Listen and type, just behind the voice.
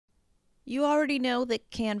You already know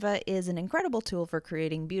that Canva is an incredible tool for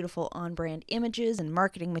creating beautiful on-brand images and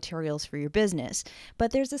marketing materials for your business,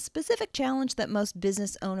 but there's a specific challenge that most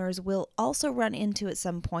business owners will also run into at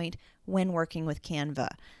some point when working with Canva.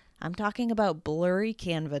 I'm talking about blurry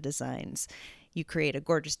Canva designs. You create a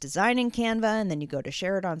gorgeous design in Canva and then you go to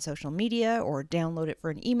share it on social media or download it for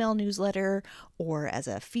an email newsletter or as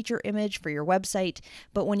a feature image for your website.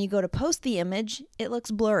 But when you go to post the image, it looks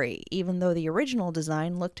blurry, even though the original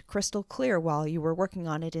design looked crystal clear while you were working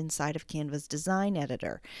on it inside of Canva's design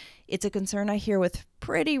editor. It's a concern I hear with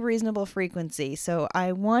pretty reasonable frequency, so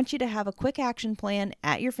I want you to have a quick action plan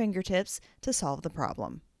at your fingertips to solve the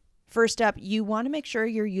problem. First up, you want to make sure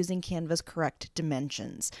you're using Canva's correct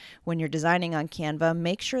dimensions. When you're designing on Canva,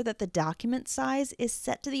 make sure that the document size is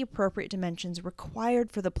set to the appropriate dimensions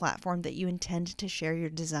required for the platform that you intend to share your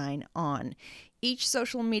design on. Each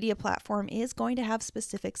social media platform is going to have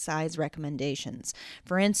specific size recommendations.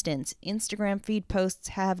 For instance, Instagram feed posts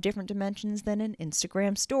have different dimensions than an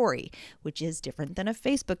Instagram story, which is different than a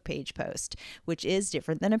Facebook page post, which is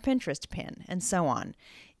different than a Pinterest pin, and so on.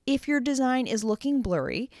 If your design is looking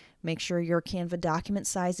blurry, make sure your Canva document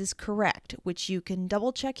size is correct, which you can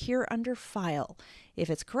double check here under File. If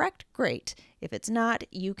it's correct, great. If it's not,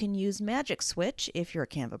 you can use Magic Switch, if you're a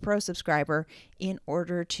Canva Pro subscriber, in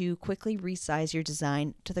order to quickly resize your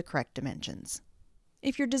design to the correct dimensions.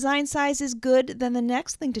 If your design size is good, then the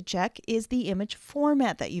next thing to check is the image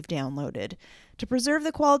format that you've downloaded. To preserve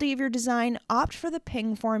the quality of your design, opt for the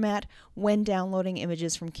PNG format when downloading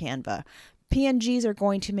images from Canva. PNGs are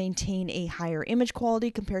going to maintain a higher image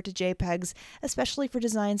quality compared to JPEGs, especially for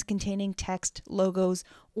designs containing text, logos,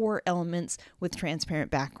 or elements with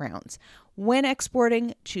transparent backgrounds. When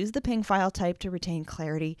exporting, choose the PNG file type to retain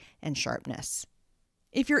clarity and sharpness.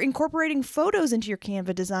 If you're incorporating photos into your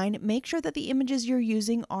Canva design, make sure that the images you're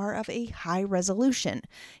using are of a high resolution.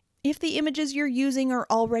 If the images you're using are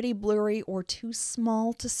already blurry or too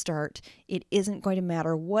small to start, it isn't going to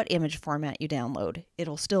matter what image format you download.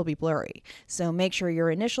 It'll still be blurry. So make sure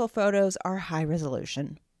your initial photos are high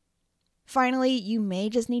resolution. Finally, you may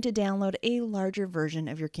just need to download a larger version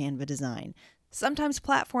of your Canva design. Sometimes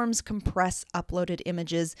platforms compress uploaded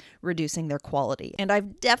images, reducing their quality. And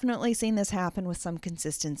I've definitely seen this happen with some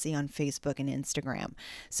consistency on Facebook and Instagram.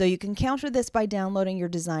 So you can counter this by downloading your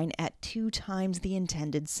design at 2 times the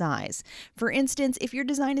intended size. For instance, if your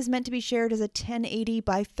design is meant to be shared as a 1080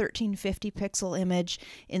 by 1350 pixel image,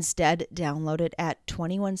 instead download it at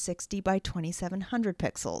 2160 by 2700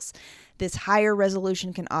 pixels. This higher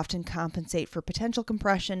resolution can often compensate for potential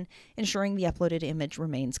compression, ensuring the uploaded image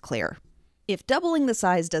remains clear. If doubling the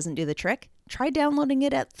size doesn't do the trick, try downloading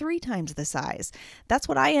it at 3 times the size. That's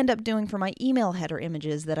what I end up doing for my email header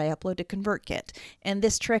images that I upload to ConvertKit. And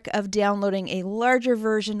this trick of downloading a larger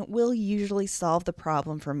version will usually solve the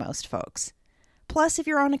problem for most folks. Plus, if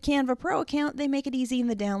you're on a Canva Pro account, they make it easy in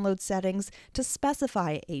the download settings to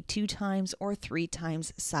specify a 2 times or 3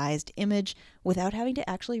 times sized image without having to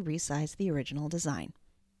actually resize the original design.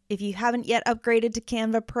 If you haven't yet upgraded to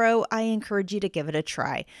Canva Pro, I encourage you to give it a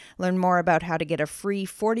try. Learn more about how to get a free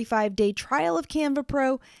 45-day trial of Canva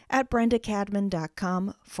Pro at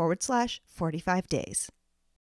brendacadman.com/45 days.